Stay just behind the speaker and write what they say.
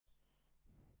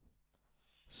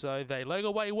So they leg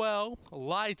away well.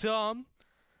 Light on.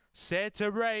 Set to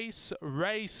race.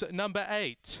 Race number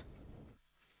 8.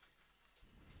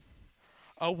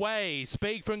 Away,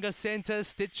 Speak from the centre,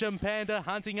 Stitch and Panda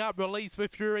hunting up Release for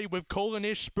Fury with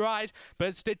Coolinish Sprite,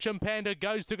 but Stitch and Panda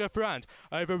goes to the front.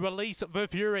 Over Release for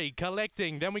Fury,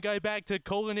 collecting, then we go back to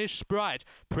Coolinish Sprite,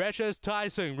 Precious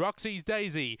Tyson, Roxy's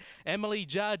Daisy, Emily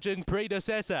Judge and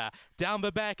Predecessor. Down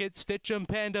the back it's Stitch and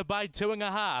Panda by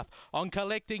 2.5, on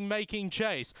Collecting making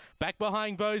chase. Back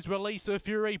behind those Release for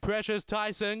Fury, Precious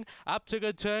Tyson, up to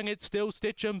the turn it's still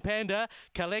Stitch and Panda,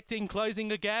 Collecting closing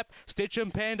the gap, Stitch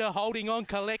and Panda holding on,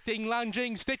 Collecting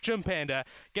lunging, Stitch and Panda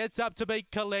gets up to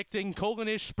beat Collecting,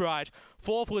 Coolinish Sprite.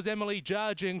 4th was Emily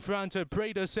Judge in front of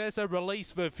Predecessor,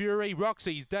 Release for Fury,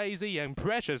 Roxy's Daisy and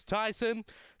Precious Tyson.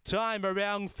 Time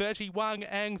around 31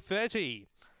 and 30.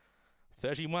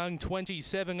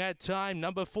 31.27 at time.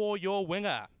 Number 4, your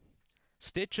winner.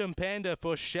 Stitch and Panda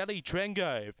for Shelley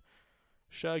Trengove.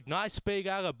 Showed nice speed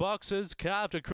out of boxes, carved across.